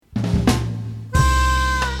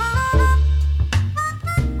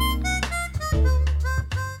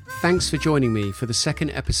Thanks for joining me for the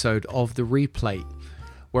second episode of The Replate,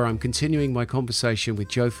 where I'm continuing my conversation with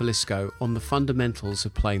Joe Filisko on the fundamentals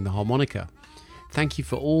of playing the harmonica. Thank you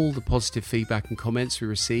for all the positive feedback and comments we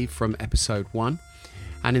received from episode 1.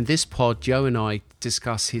 And in this pod, Joe and I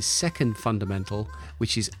discuss his second fundamental,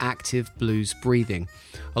 which is active blues breathing,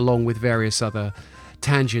 along with various other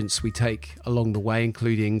tangents we take along the way,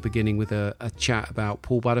 including beginning with a chat about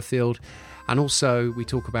Paul Butterfield. And also we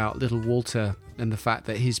talk about Little Walter and the fact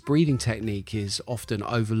that his breathing technique is often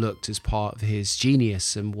overlooked as part of his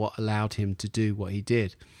genius and what allowed him to do what he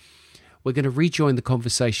did. We're going to rejoin the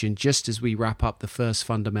conversation just as we wrap up the first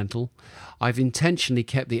fundamental. I've intentionally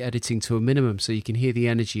kept the editing to a minimum so you can hear the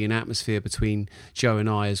energy and atmosphere between Joe and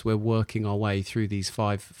I as we're working our way through these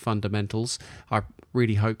 5 fundamentals. I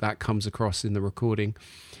really hope that comes across in the recording.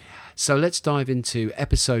 So let's dive into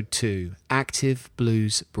episode 2, active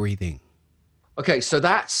blues breathing. Okay, so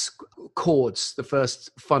that's chords, the first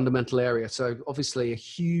fundamental area. So obviously a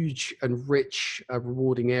huge and rich,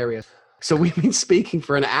 rewarding area. So we've been speaking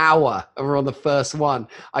for an hour and we're on the first one.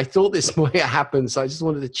 I thought this might happen, so I just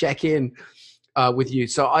wanted to check in with you.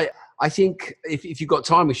 So I think if you've got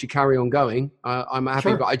time, we should carry on going. I'm happy,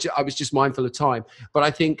 sure. But I was just mindful of time. But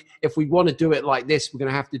I think if we want to do it like this, we're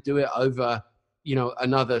going to have to do it over,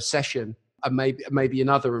 another session and maybe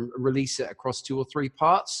another and release it across 2 or 3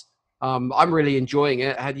 parts. I'm really enjoying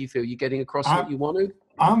it. How do you feel? You getting across what you want to?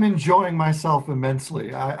 I'm enjoying myself immensely.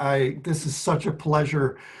 This is such a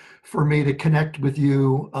pleasure for me to connect with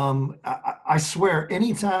you. I swear,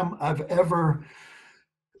 anytime I've ever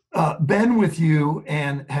been with you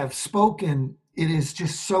and have spoken, it is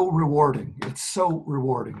just so rewarding. It's so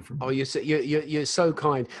rewarding for me. Oh, you're so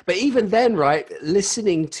kind. But even then, right,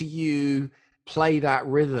 listening to you play that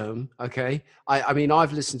rhythm, okay? I mean,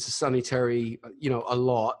 I've listened to Sonny Terry, a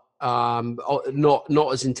lot.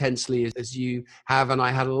 Not as intensely as you have, and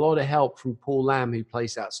I had a lot of help from Paul Lamb, who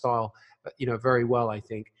plays that style, very well. I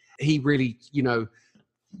think he really,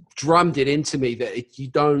 drummed it into me that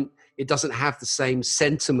it doesn't have the same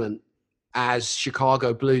sentiment as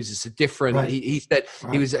Chicago blues. It's a different. Right. He said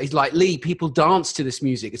right. He's like, Lee, people dance to this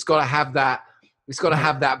music. It's got to have that. It's got to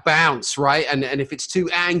have that bounce, right? And if it's too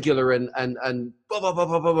angular and boom, boom, boom,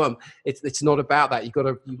 boom, boom, boom, it's not about that. You've got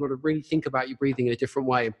to really think about your breathing in a different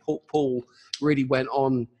way. And Paul really went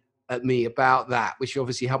on at me about that, which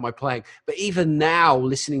obviously helped my playing. But even now,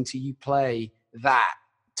 listening to you play that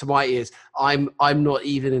to my ears, I'm not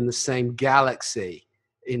even in the same galaxy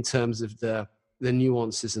in terms of the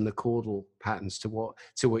nuances and the chordal patterns to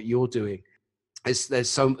what you're doing. There's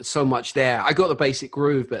so much there. I got the basic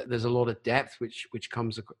groove, but there's a lot of depth which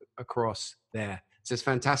comes across there. So it's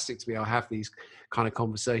fantastic to be able to have these kind of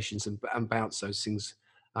conversations and bounce those things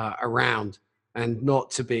around, and not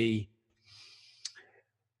to be.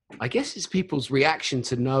 I guess it's people's reaction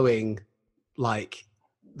to knowing, like,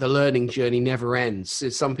 the learning journey never ends. So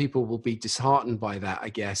some people will be disheartened by that, I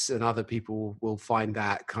guess, and other people will find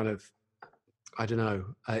that kind of, I don't know,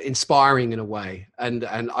 inspiring in a way. And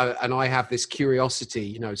I have this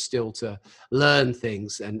curiosity, still to learn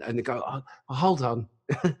things and go, oh, hold on.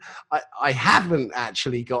 I haven't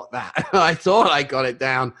actually got that. I thought I got it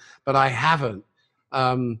down, but I haven't.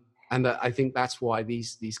 And I think that's why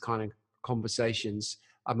these kind of conversations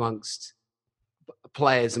amongst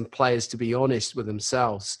players to be honest with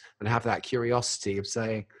themselves and have that curiosity of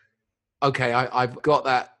saying, okay, I've got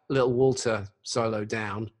that Little Walter solo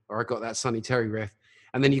down, or I got that Sonny Terry riff,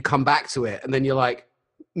 and then you come back to it, and then you're like,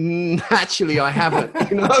 actually, I haven't.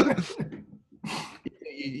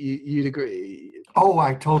 You'd agree? Oh,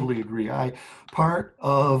 I totally agree. Part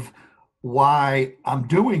of why I'm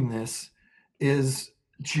doing this is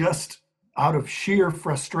just out of sheer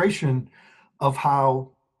frustration of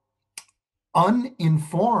how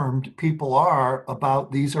uninformed people are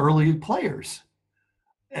about these early players.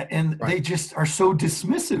 And right. They just are so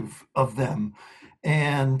dismissive of them.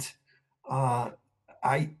 And I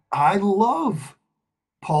love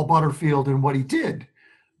Paul Butterfield and what he did,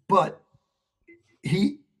 but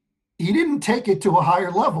he didn't take it to a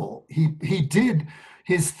higher level. He did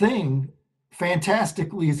his thing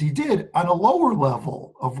fantastically as he did on a lower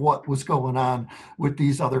level of what was going on with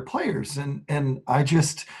these other players. And I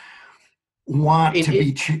just want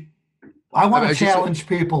I want to challenge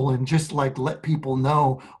people and just like let people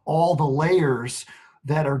know all the layers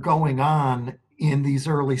that are going on in these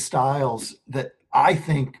early styles that I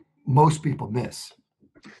think most people miss.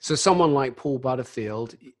 So someone like Paul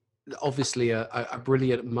Butterfield, obviously a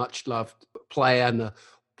brilliant, much loved player, and the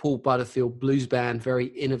Paul Butterfield Blues Band, very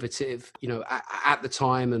innovative, at the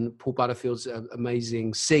time, and Paul Butterfield's an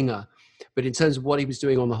amazing singer. But in terms of what he was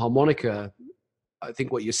doing on the harmonica, I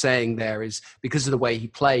think what you're saying there is because of the way he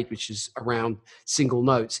played, which is around single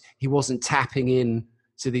notes, he wasn't tapping in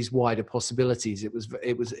to these wider possibilities. It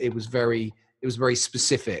was very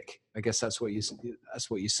specific. I guess that's what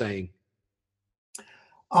you're saying.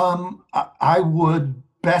 I would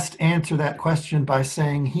best answer that question by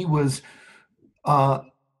saying he was,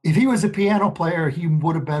 if he was a piano player, he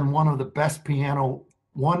would have been one of the best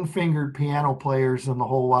one-fingered piano players in the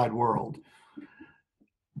whole wide world.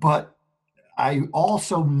 But I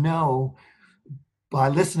also know by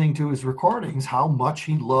listening to his recordings how much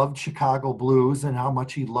he loved Chicago blues and how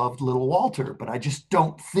much he loved Little Walter. But I just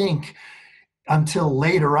don't think until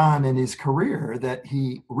later on in his career that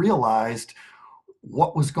he realized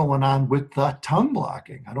what was going on with the tongue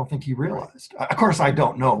blocking. I don't think he realized. Of course, I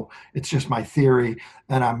don't know. It's just my theory,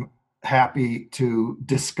 and I'm happy to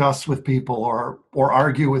discuss with people or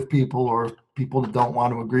argue with people or people that don't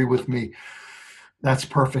want to agree with me. That's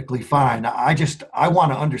perfectly fine. I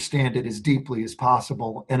want to understand it as deeply as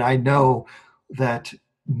possible. And I know that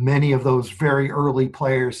many of those very early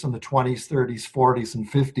players from the 20s, 30s, 40s, and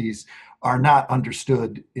 50s are not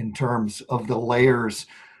understood in terms of the layers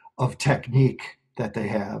of technique that they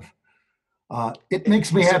have. It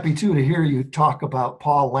makes me happy too to hear you talk about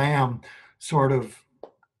Paul Lamb sort of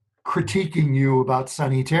critiquing you about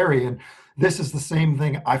Sonny Terry. And this is the same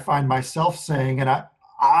thing I find myself saying. And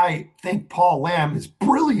I think Paul Lamb is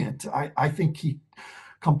brilliant. I think he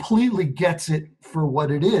completely gets it for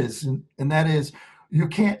what it is. And that is, you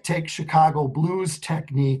can't take Chicago blues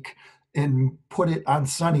technique and put it on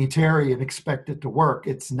Sonny Terry and expect it to work.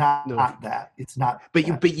 It's not that. It's not. But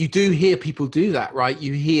you do hear people do that, right?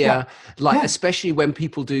 You hear especially when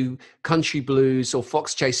people do country blues or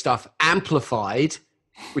Fox Chase stuff amplified,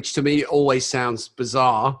 which to me always sounds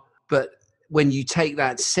bizarre. But when you take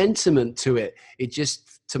that sentiment to it, it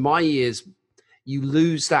just, to my ears, you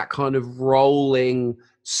lose that kind of rolling,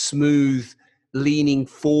 smooth, leaning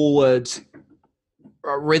forward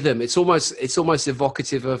rhythm. It's almost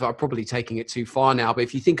evocative of, I'm probably taking it too far now, but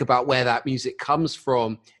if you think about where that music comes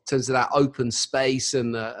from in terms of that open space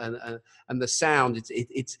and the sound,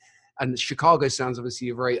 it's and Chicago sounds obviously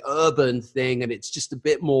a very urban thing, and it's just a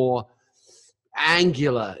bit more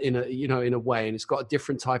angular in a way, and it's got a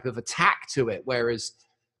different type of attack to it. Whereas,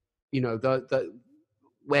 the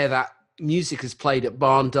where that music is played at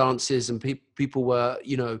barn dances and people were,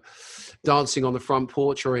 dancing on the front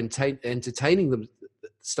porch or entertaining them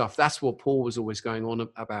stuff. That's what Paul was always going on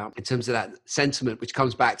about in terms of that sentiment, which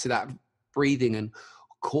comes back to that breathing and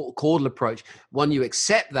chordal approach. When you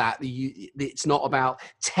accept that, it's not about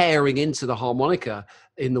tearing into the harmonica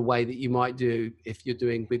in the way that you might do if you're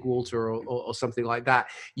doing Big Walter or something like that.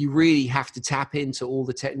 You really have to tap into all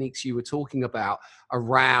the techniques you were talking about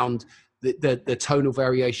around the tonal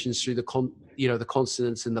variations through the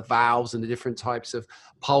consonants and the vowels and the different types of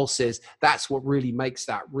pulses. That's what really makes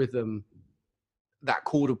that rhythm, that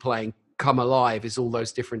chordal playing, come alive, is all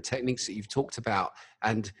those different techniques that you've talked about.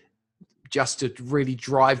 And just to really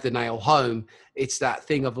drive the nail home, it's that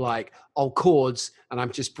thing of like, chords, and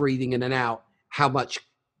I'm just breathing in and out. How much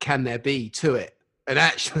can there be to it? And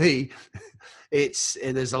actually,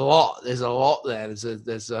 there's a lot there.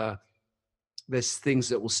 There's things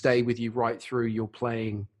that will stay with you right through your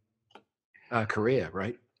playing career,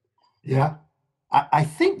 right? Yeah. I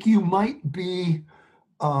think you might be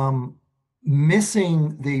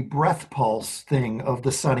missing the breath pulse thing of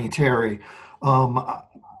the Sonny Terry.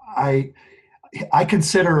 I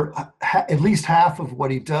consider at least half of what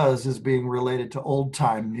he does as being related to old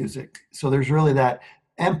time music. So there's really that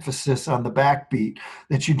emphasis on the backbeat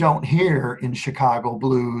that you don't hear in Chicago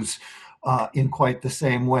blues in quite the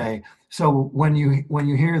same way. So when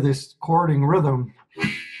you hear this chording rhythm,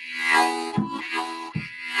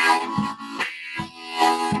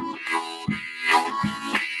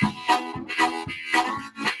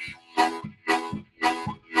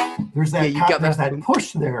 there's that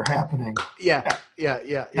push there happening. Yeah.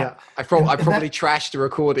 I probably trashed the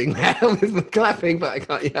recording there with the clapping, but I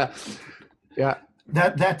can't. Yeah.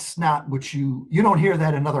 That's not what you don't hear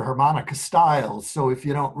that in other harmonica styles. So if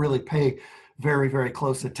you don't really pay very, very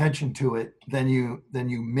close attention to it, then you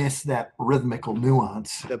miss that rhythmical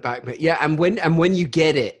nuance. The back bit, yeah. And when you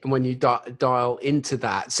get it, and when you dial into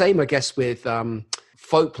that, same I guess with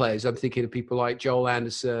folk players. I'm thinking of people like Joel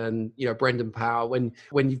Anderson, Brendan Powell.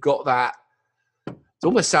 When you've got that, it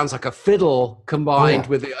almost sounds like a fiddle combined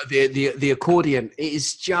with the accordion. It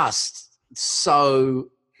is just so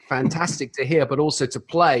fantastic to hear, but also to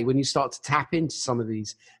play. When you start to tap into some of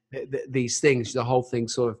these things, the whole thing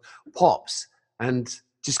sort of pops. And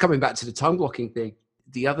just coming back to the tongue blocking thing,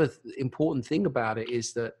 the other important thing about it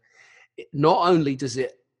is that not only does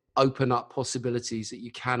it open up possibilities that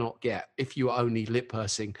you cannot get if you are only lip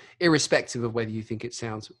pursing, irrespective of whether you think it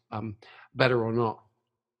sounds better or not.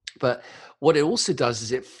 But what it also does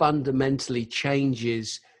is it fundamentally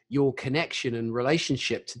changes your connection and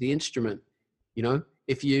relationship to the instrument. You know,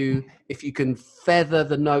 if you can feather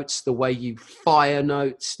the notes the way you fire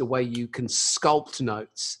notes, the way you can sculpt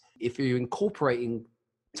notes, if you're incorporating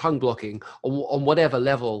tongue blocking on whatever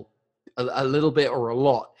level, a little bit or a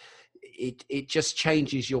lot, it just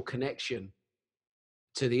changes your connection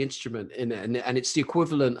to the instrument, and it's the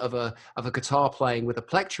equivalent of a guitar playing with a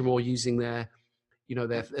plectrum or using their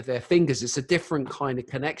fingers. It's a different kind of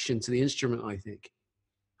connection to the instrument, I think.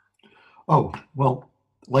 Oh, well,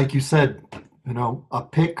 like you said, a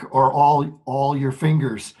pick or all your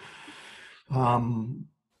fingers.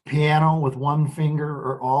 Piano with one finger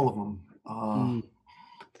or all of them.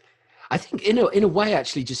 I think in a way,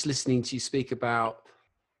 actually, just listening to you speak about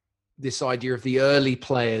this idea of the early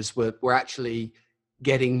players were actually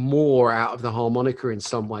getting more out of the harmonica in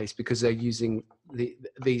some ways because they're using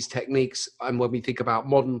these techniques. And when we think about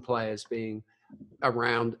modern players being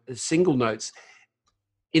around single notes,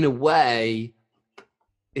 in a way,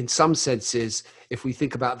 in some senses, if we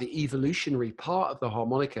think about the evolutionary part of the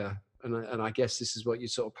harmonica, and I guess this is what you're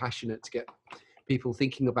sort of passionate to get people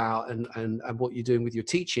thinking about, and what you're doing with your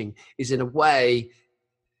teaching, is in a way,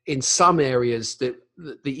 in some areas, that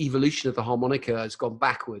the evolution of the harmonica has gone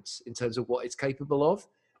backwards in terms of what it's capable of,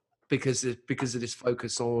 because of this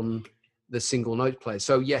focus on the single note player.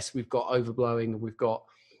 So yes, we've got overblowing, and we've got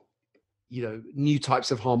new types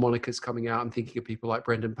of harmonicas coming out. I'm thinking of people like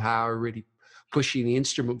Brendan Power really pushing the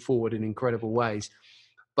instrument forward in incredible ways.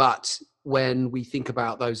 But when we think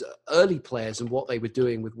about those early players and what they were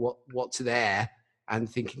doing with what's there, and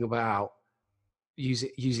thinking about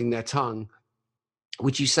using their tongue,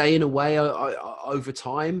 would you say in a way over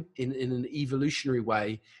time, in an evolutionary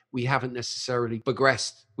way, we haven't necessarily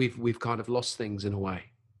progressed? We've kind of lost things in a way.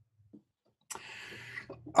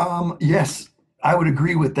 Yes, I would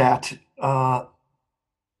agree with that.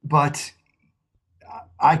 But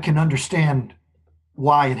I can understand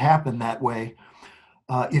why it happened that way.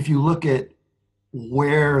 If you look at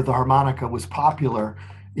where the harmonica was popular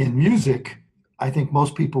in music, I think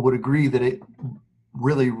most people would agree that it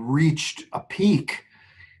really reached a peak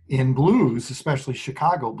in blues, especially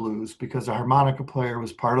Chicago blues, because a harmonica player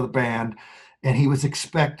was part of the band and he was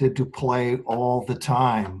expected to play all the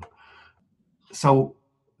time. So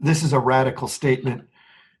this is a radical statement,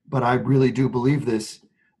 but I really do believe this.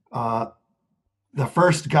 The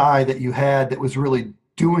first guy that you had that was really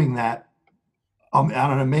doing that on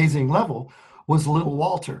an amazing level was Little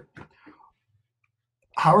Walter.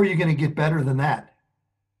 How are you going to get better than that?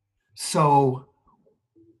 So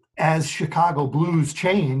as Chicago blues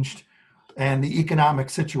changed and the economic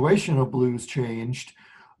situation of blues changed,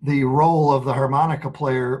 the role of the harmonica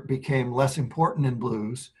player became less important in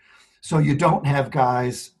blues. So you don't have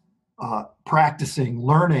guys practicing,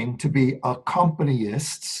 learning to be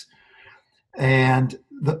accompanists, and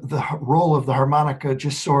the role of the harmonica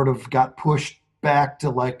just sort of got pushed back to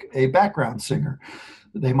like a background singer.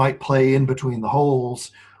 They might play in between the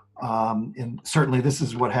holes. And certainly this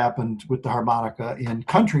is what happened with the harmonica in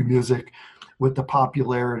country music with the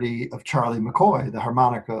popularity of Charlie McCoy. The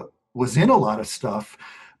harmonica was in a lot of stuff,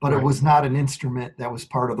 but It was not an instrument that was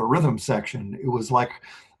part of the rhythm section. It was like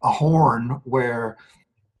a horn where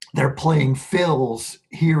they're playing fills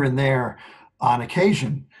here and there on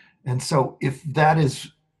occasion. And so if that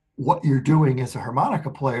is what you're doing as a harmonica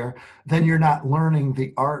player, then you're not learning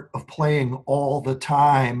the art of playing all the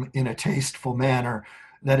time in a tasteful manner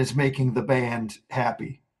that is making the band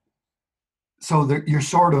happy. So you're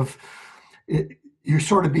sort of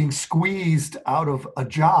being squeezed out of a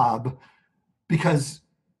job because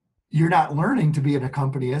you're not learning to be an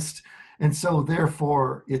accompanist, and so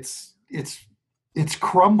therefore it's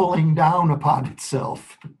crumbling down upon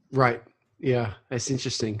itself. Right. Yeah, it's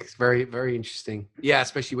interesting. It's very, very interesting. Yeah,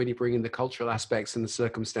 especially when you bring in the cultural aspects and the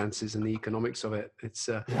circumstances and the economics of it. It's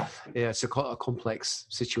it's a complex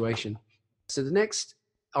situation. So the next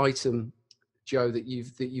item, Joe, that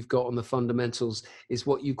you've got on the fundamentals is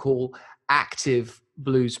what you call active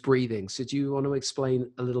blues breathing. So do you want to explain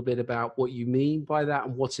a little bit about what you mean by that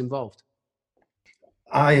and what's involved?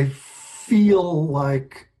 I feel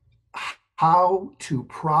like how to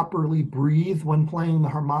properly breathe when playing the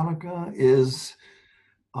harmonica is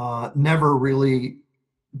never really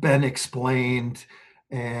been explained,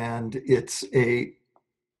 and it's a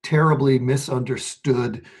terribly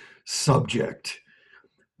misunderstood subject.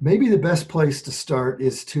 Maybe the best place to start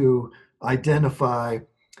is to identify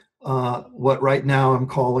what right now I'm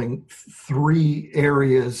calling 3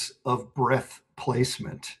 areas of breath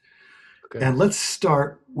placement. Okay. And let's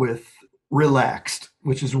start with relaxed,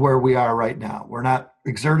 which is where we are right now. We're not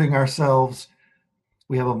exerting ourselves.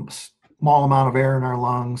 We have a small amount of air in our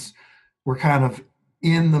lungs. We're kind of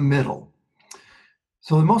in the middle.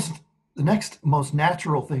 So the next most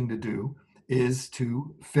natural thing to do is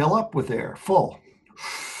to fill up with air, full.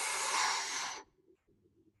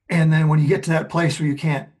 And then when you get to that place where you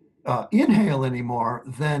can't inhale anymore,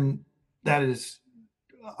 then that is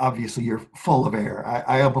obviously you're full of air.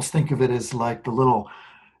 I almost think of it as like the little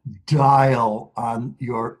dial on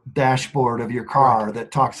your dashboard of your Right. car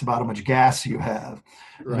that talks about how much gas you have.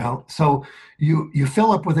 Right. So you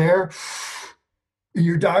fill up with air,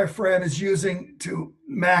 your diaphragm is using to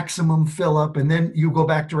maximum fill up, and then you go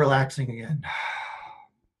back to relaxing again.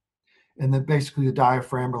 And then basically the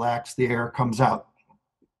diaphragm relaxes, the air comes out.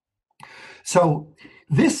 So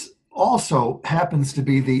this also happens to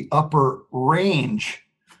be the upper range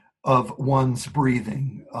of one's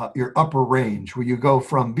breathing, your upper range, where you go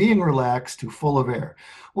from being relaxed to full of air.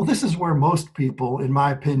 Well, this is where most people, in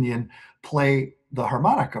my opinion, play the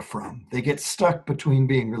harmonica from. They get stuck between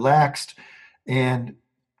being relaxed and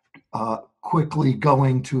quickly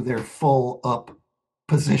going to their full up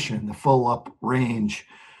position, the full up range,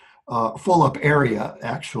 full up area,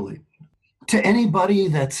 actually. To anybody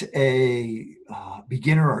that's a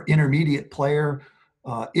beginner or intermediate player,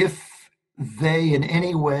 if they in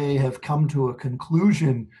any way have come to a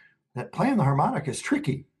conclusion that playing the harmonica is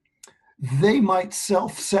tricky, they might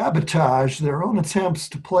self-sabotage their own attempts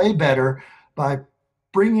to play better by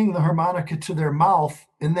bringing the harmonica to their mouth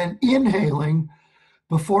and then inhaling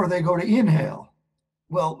before they go to inhale.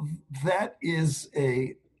 Well, that is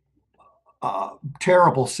a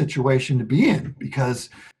terrible situation to be in because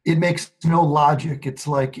it makes no logic. It's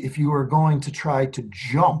like if you are going to try to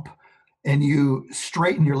jump and you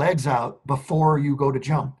straighten your legs out before you go to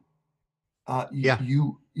jump. Yeah.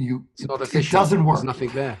 It's not It efficient. doesn't There's work. nothing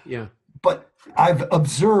there. Yeah. But I've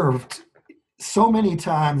observed so many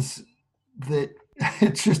times that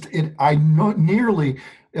I nearly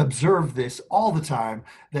observe this all the time,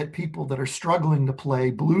 that people that are struggling to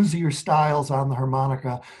play bluesier styles on the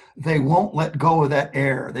harmonica, they won't let go of that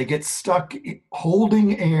air. They get stuck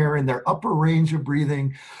holding air in their upper range of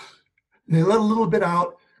breathing. They let a little bit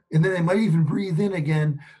out, and then they might even breathe in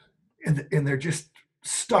again, and they're just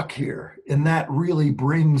stuck here. And that really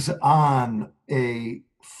brings on a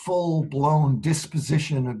full-blown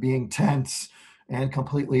disposition of being tense and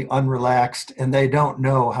completely unrelaxed, and they don't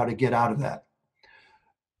know how to get out of that.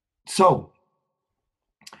 So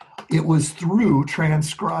it was through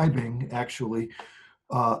transcribing, actually,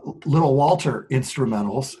 Little Walter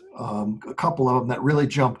instrumentals. A couple of them that really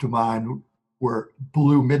jumped to mind were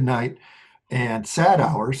Blue Midnight and Sad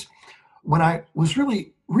Hours, when I was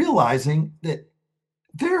really realizing that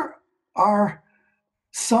there are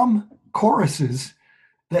some choruses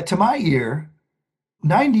that, to my ear,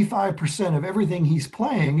 95% of everything he's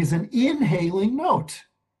playing is an inhaling note.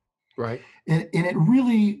 Right. And it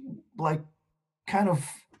really like kind of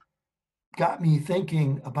got me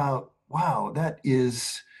thinking about, wow,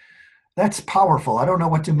 that's powerful. I don't know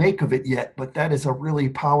what to make of it yet, but that is a really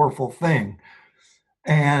powerful thing.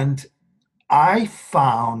 And I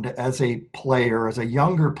found as a player, as a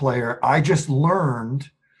younger player, I just learned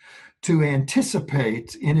to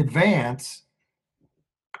anticipate in advance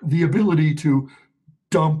the ability to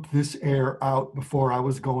dump this air out before I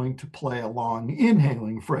was going to play a long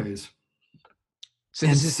inhaling phrase. So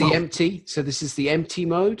And this is the so empty. So this is the empty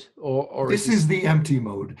mode, or is this this is the empty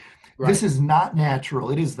mode. This right? is not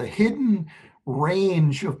natural. It is the hidden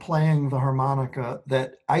range of playing the harmonica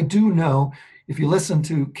that I do know. If you listen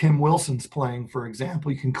to Kim Wilson's playing, for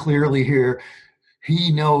example, you can clearly hear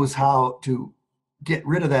he knows how to get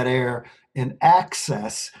rid of that air and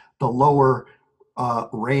access the lower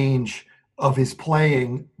range of his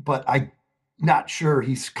playing, but I'm not sure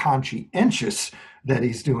he's conscientious that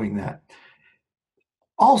he's doing that.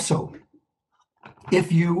 Also,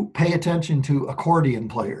 if you pay attention to accordion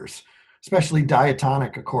players, especially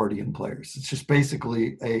diatonic accordion players, it's just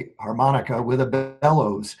basically a harmonica with a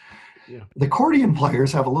bellows. Yeah. The accordion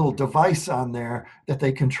players have a little device on there that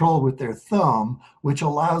they control with their thumb, which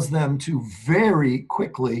allows them to very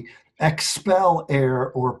quickly expel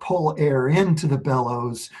air or pull air into the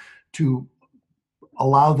bellows to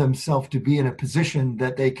allow themselves to be in a position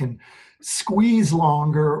that they can squeeze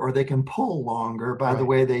longer or they can pull longer by the Right.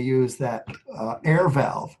 way they use that air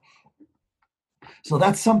valve. So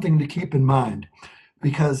that's something to keep in mind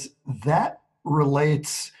because that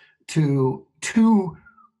relates to two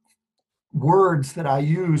words that I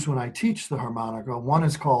use when I teach the harmonica. One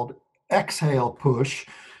is called exhale push,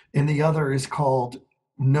 and the other is called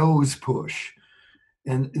nose push.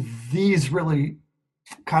 And these really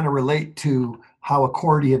kind of relate to how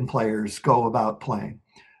accordion players go about playing.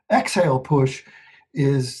 Exhale push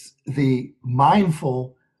is the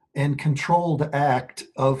mindful and controlled act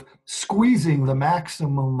of squeezing the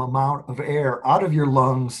maximum amount of air out of your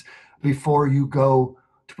lungs before you go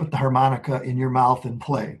to put the harmonica in your mouth and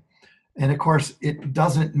play. And of course, it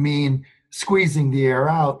doesn't mean squeezing the air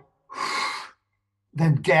out,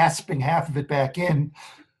 then gasping half of it back in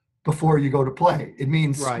before you go to play. It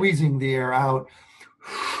means Right. squeezing the air out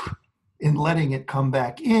and letting it come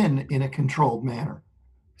back in a controlled manner.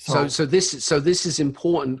 So So this is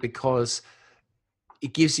important because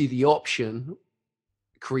it gives you the option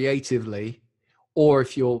creatively, or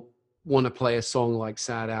if you want to play a song like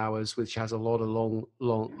Sad Hours, which has a lot of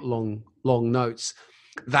long notes,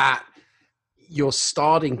 that your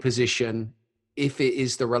starting position, if it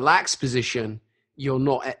is the relaxed position, you're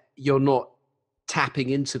not tapping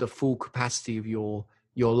into the full capacity of your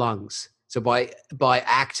lungs. So by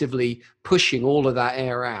actively pushing all of that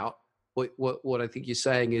air out, what I think you're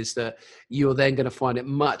saying is that you're then going to find it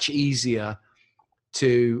much easier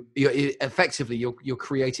to you're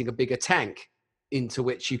creating a bigger tank into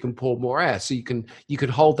which you can pour more air, so you can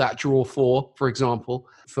hold that draw for example,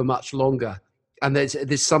 for much longer. And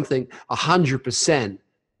there's something 100%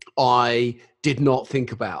 I did not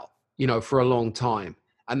think about, for a long time.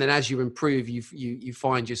 And then as you improve, you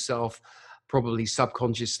find yourself probably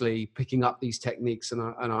subconsciously picking up these techniques, and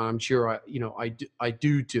I'm sure I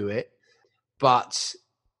do it, but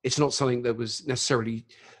it's not something that was necessarily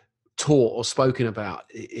taught or spoken about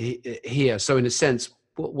here. So in a sense,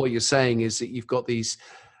 what you're saying is that you've got these,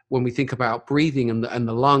 when we think about breathing and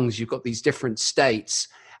the lungs, you've got these different states,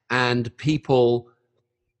 and people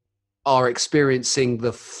are experiencing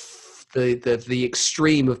the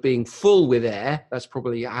extreme of being full with air. That's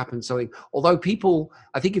probably happened something. Although people,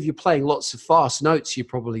 I think if you're playing lots of fast notes, you're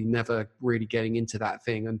probably never really getting into that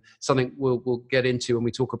thing. And something we'll get into when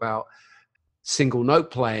we talk about single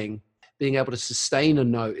note playing, being able to sustain a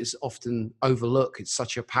note is often overlooked. It's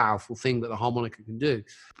such a powerful thing that the harmonica can do.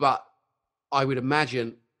 But I would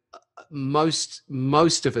imagine most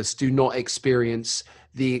of us do not experience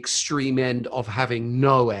the extreme end of having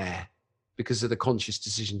no air because of the conscious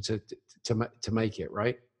decision to make it,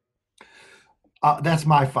 right? that's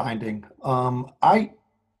my finding. I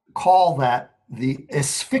call that the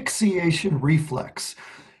asphyxiation reflex.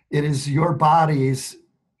 It is your body's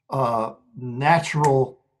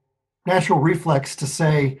natural reflex to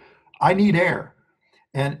say, I need air.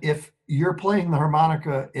 And if you're playing the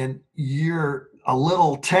harmonica and you're a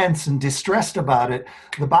little tense and distressed about it,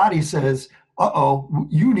 the body says, uh-oh,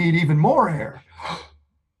 you need even more air.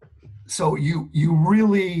 So you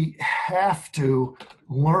really have to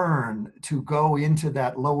learn to go into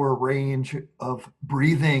that lower range of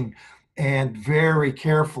breathing and very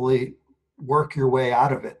carefully work your way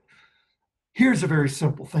out of it. Here's a very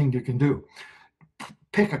simple thing you can do.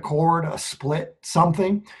 Pick a chord, a split,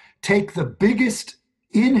 something. Take the biggest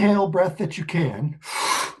inhale breath that you can,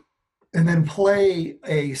 and then play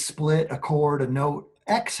a split, a chord, a note,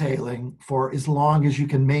 exhaling for as long as you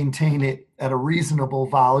can maintain it at a reasonable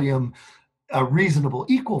volume, a reasonable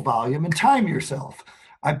equal volume, and time yourself.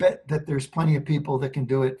 I bet that there's plenty of people that can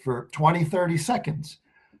do it for 20, 30 seconds.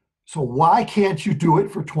 So why can't you do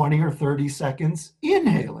it for 20 or 30 seconds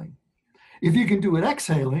inhaling? If you can do it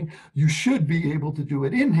exhaling, you should be able to do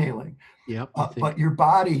it inhaling. Yeah. But your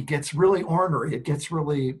body gets really ornery. It gets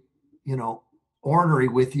really, ornery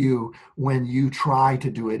with you when you try to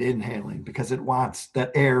do it inhaling because it wants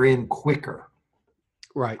that air in quicker.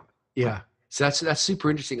 Right. Yeah. So that's super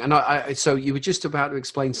interesting. And so you were just about to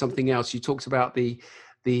explain something else. You talked about the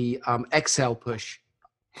exhale push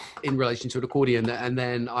in relation to an accordion, and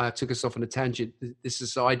then I took us off on a tangent. This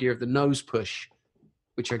is the idea of the nose push,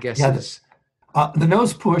 which I guess is. The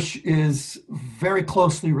nose push is very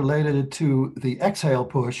closely related to the exhale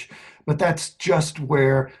push, but that's just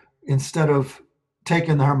where instead of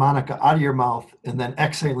taking the harmonica out of your mouth and then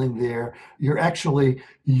exhaling the air, you're actually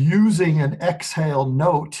using an exhale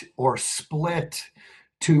note or split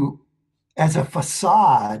as a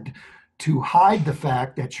facade to hide the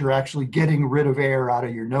fact that you're actually getting rid of air out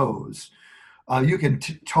of your nose. You can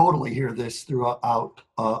totally hear this throughout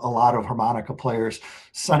a lot of harmonica players.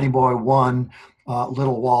 Sonny Boy 1,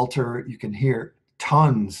 Little Walter, you can hear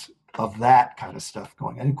tons of that kind of stuff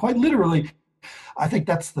going on. And quite literally, I think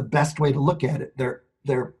that's the best way to look at it.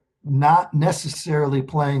 They're not necessarily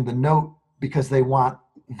playing the note because they want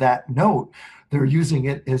that note. They're using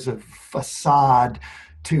it as a facade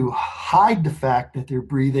to hide the fact that they're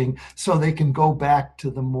breathing so they can go back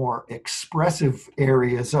to the more expressive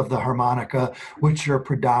areas of the harmonica, which are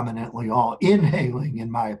predominantly all inhaling,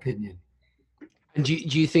 in my opinion. And do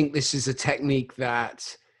you think this is a technique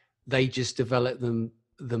that they just develop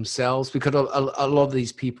themselves? Because a lot of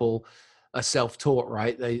these people are self-taught,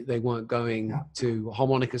 right? They weren't going Yeah. to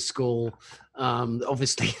harmonica school.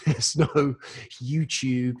 Obviously, there's no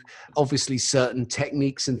YouTube. Obviously, certain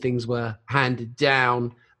techniques and things were handed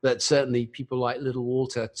down, but certainly people like Little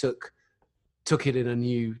Walter took it in a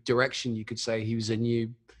new direction. You could say he was a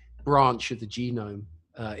new branch of the genome.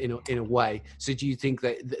 In a way. So do you think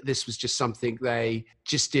that this was just something they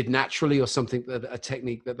just did naturally, or something that a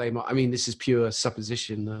technique that they might, I mean, this is pure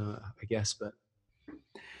supposition, I guess, but.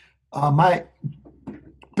 My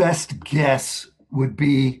best guess would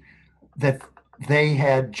be that they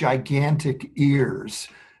had gigantic ears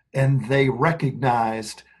and they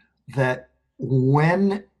recognized that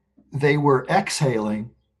when they were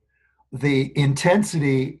exhaling, the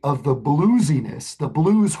intensity of the bluesiness, the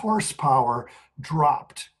blues horsepower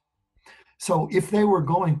dropped. So if they were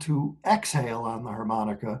going to exhale on the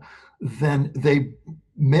harmonica, then they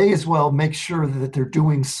may as well make sure that they're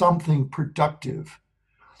doing something productive.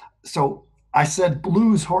 So I said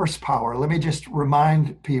blues horsepower. Let me just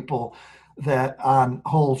remind people that on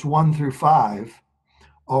holes 1 through 5,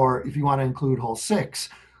 or if you want to include hole 6,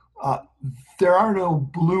 uh, there are no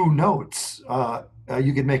blue notes.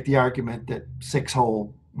 You could make the argument that 6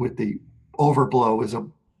 hole with the overblow is a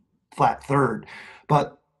flat third,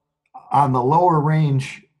 but on the lower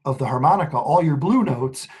range of the harmonica, all your blue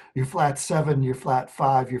notes, your flat 7, your flat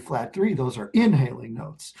 5, your flat 3, those are inhaling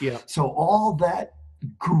notes. Yeah. So all that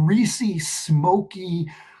greasy, smoky,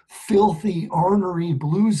 filthy, ornery,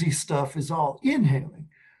 bluesy stuff is all inhaling.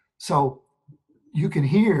 So you can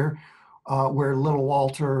hear where Little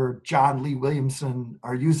Walter, John Lee Williamson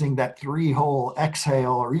are using that 3-hole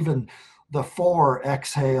exhale, or even the 4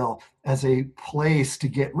 exhale, as a place to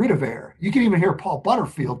get rid of air. You can even hear Paul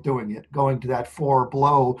Butterfield doing it, going to that 4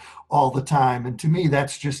 blow all the time. And to me,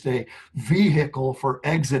 that's just a vehicle for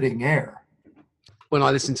exiting air. When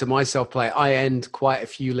I listen to myself play, I end quite a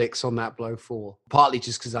few licks on that blow 4, partly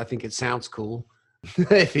just because I think it sounds cool.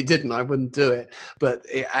 If it didn't, I wouldn't do it. But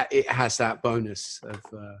it has that bonus of,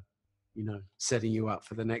 setting you up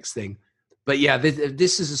for the next thing. But yeah,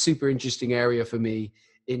 this is a super interesting area for me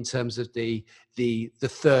in terms of the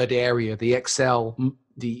third area, the exhale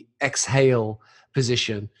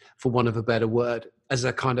position, for want of a better word, as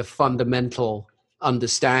a kind of fundamental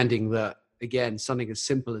understanding that, again, something as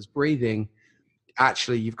simple as breathing,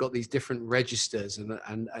 actually you've got these different registers,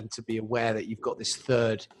 and to be aware that you've got this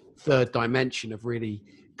third dimension of really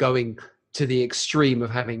going to the extreme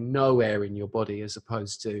of having no air in your body, as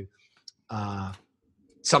opposed to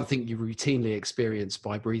something you routinely experience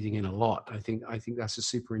by breathing in a lot. I think that's a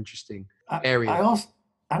super interesting area. I want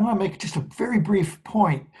to make just a very brief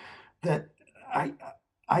point that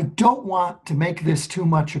I don't want to make this too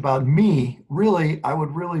much about me. Really, I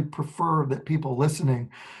would really prefer that people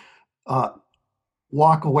listening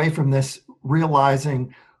walk away from this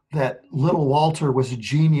realizing that Little Walter was a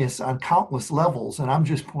genius on countless levels, and I'm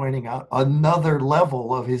just pointing out another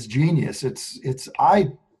level of his genius. It's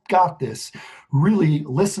I got this really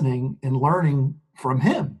listening and learning from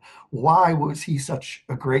him. Why was he such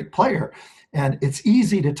a great player? And it's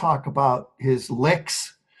easy to talk about his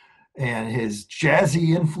licks and his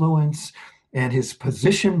jazzy influence and his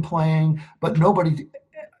position playing, but nobody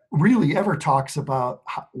really ever talks about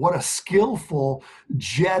what a skillful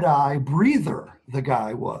Jedi breather the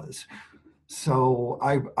guy was. So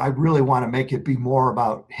I really want to make it be more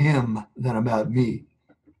about him than about me.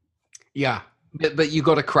 Yeah, but you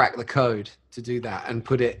got to crack the code to do that and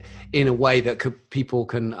put it in a way that people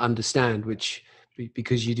can understand, which,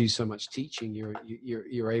 because you do so much teaching,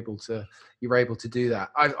 you're able to do that.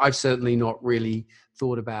 I've certainly not really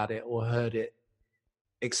thought about it or heard it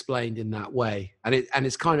explained in that way, and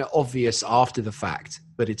it's kind of obvious after the fact,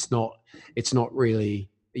 but it's not really.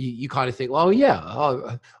 You kind of think, well,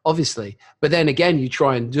 yeah, obviously, but then again, you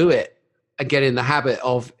try and do it and get in the habit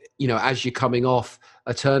of, as you're coming off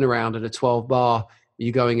a turnaround at a 12 bar,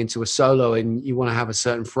 you're going into a solo and you want to have a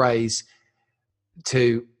certain phrase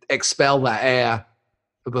to expel that air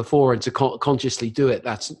before, and to consciously do it.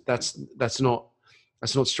 That's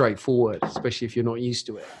not straightforward, especially if you're not used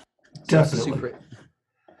to it. So Definitely.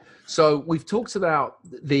 So we've talked about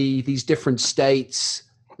these different states,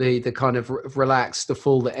 the kind of relaxed, the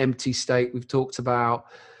full, the empty state. We've talked about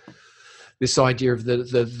this idea of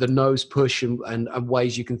the nose push and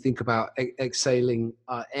ways you can think about exhaling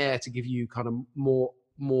air to give you kind of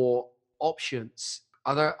more options.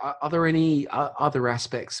 Are there any other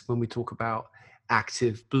aspects when we talk about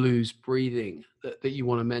active blues breathing that you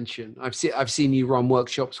want to mention? I've seen you run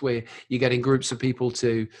workshops where you're getting groups of people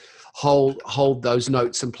to hold those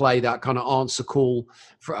notes and play that kind of answer call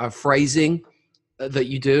phrasing that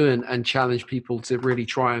you do, and challenge people to really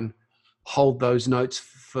try and hold those notes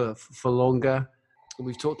for longer.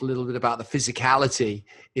 We've talked a little bit about the physicality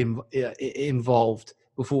involved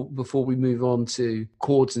before we move on to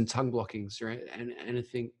chords and tongue blockings, right? And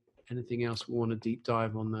anything else we want to deep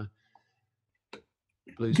dive on the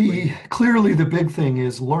blues breathing? Clearly the big thing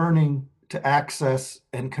is learning to access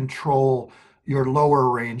and control your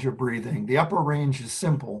lower range of breathing. The upper range is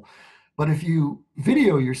simple, but if you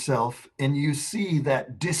video yourself and you see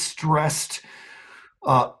that distressed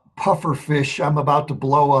puffer fish, I'm about to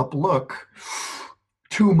blow up look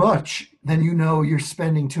too much, then you know you're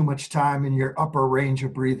spending too much time in your upper range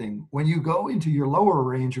of breathing. When you go into your lower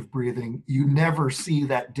range of breathing, you never see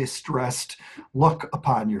that distressed look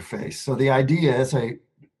upon your face. So the idea as a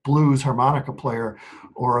blues harmonica player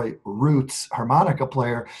or a roots harmonica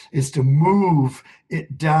player is to move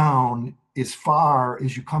it down as far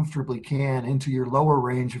as you comfortably can into your lower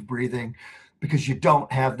range of breathing, because you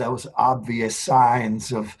don't have those obvious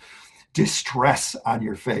signs of distress on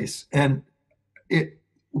your face. And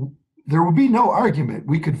there would be no argument.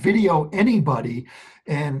 We could video anybody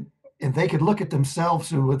and they could look at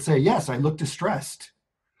themselves and would say, yes, I look distressed.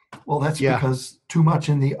 Well, that's because too much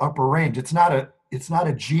in the upper range. It's not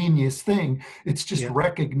a genius thing. It's just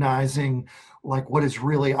recognizing like what is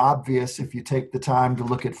really obvious if you take the time to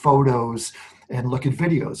look at photos and look at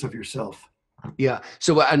videos of yourself. Yeah.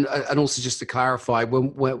 So, and also just to clarify,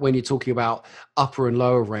 when you're talking about upper and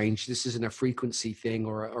lower range, this isn't a frequency thing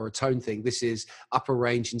or a tone thing. This is upper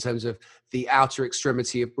range in terms of the outer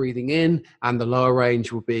extremity of breathing in, and the lower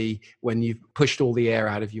range will be when you've pushed all the air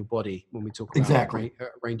out of your body. When we talk about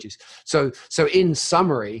ranges. So in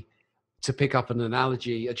summary, to pick up an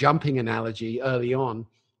analogy, a jumping analogy early on,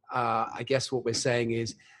 I guess what we're saying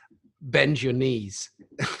is bend your knees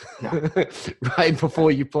right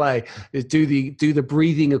before you play. Do the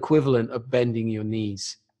breathing equivalent of bending your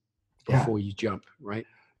knees before you jump, right?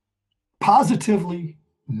 Positively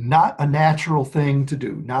not a natural thing to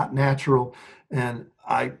do, not natural. And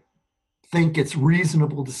I think it's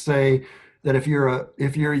reasonable to say that if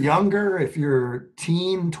you're younger, if you're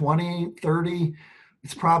teen, 20, 30,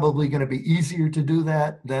 it's probably going to be easier to do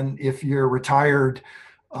that than if you're retired.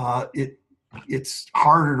 It's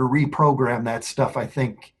harder to reprogram that stuff, I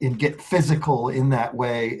think, and get physical in that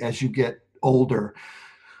way as you get older.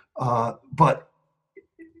 But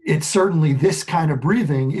it's certainly this kind of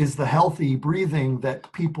breathing is the healthy breathing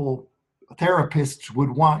that therapists would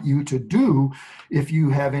want you to do if you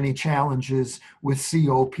have any challenges with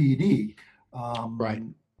COPD. Right.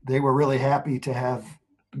 They were really happy to have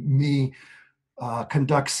me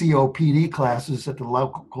conduct COPD classes at the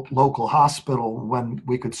local hospital when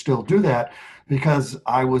we could still do that, because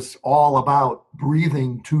I was all about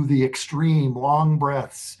breathing to the extreme, long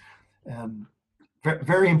breaths. And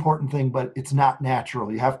very important thing, but it's not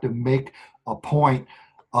natural. You have to make a point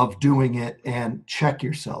of doing it and check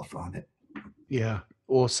yourself on it. Yeah,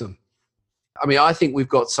 awesome. I mean, I think we've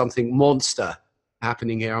got something monster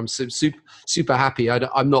happening here. I'm super happy.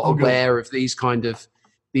 I'm not aware of these kind of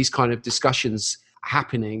discussions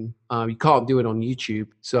happening. You can't do it on YouTube,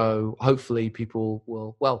 so hopefully people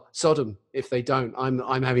will. Well, Sodom if they don't.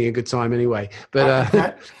 I'm having a good time anyway.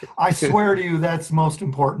 But I swear to you, that's most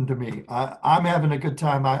important to me. I'm having a good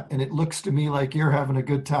time, and it looks to me like you're having a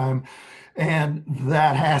good time, and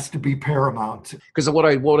that has to be paramount. Because what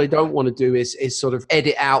I don't want to do is sort of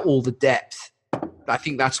edit out all the depth. I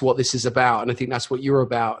think that's what this is about, and I think that's what you're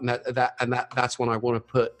about, and that's what I want to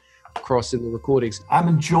put across in the recordings. I'm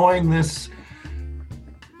enjoying this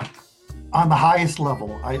on the highest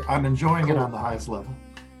level. I'm enjoying it on the highest level.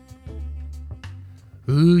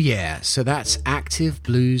 Ooh, yeah. So that's active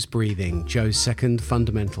blues breathing, Joe's second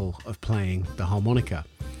fundamental of playing the harmonica.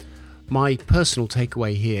 My personal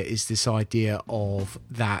takeaway here is this idea of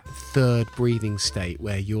that third breathing state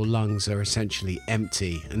where your lungs are essentially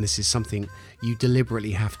empty, and this is something you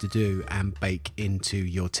deliberately have to do and bake into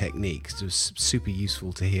your technique. So it's super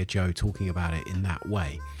useful to hear Joe talking about it in that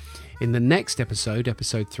way. In the next episode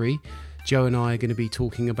 3, Joe and I are going to be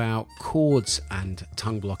talking about chords and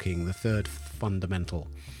tongue blocking, the third fundamental.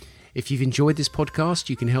 If you've enjoyed this podcast,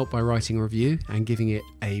 you can help by writing a review and giving it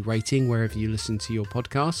a rating wherever you listen to your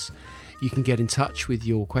podcasts. You can get in touch with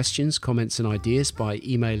your questions, comments and ideas by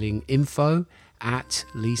emailing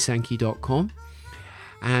info@leesankey.com.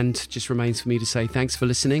 And just remains for me to say thanks for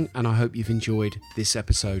listening, and I hope you've enjoyed this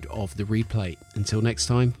episode of The Replay. Until next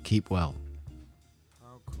time, keep well.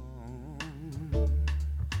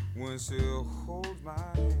 when she'll hold my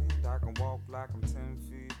hand, I can walk like I'm 10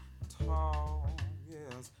 feet tall.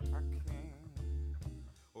 Yes, I can.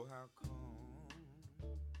 Oh, how come?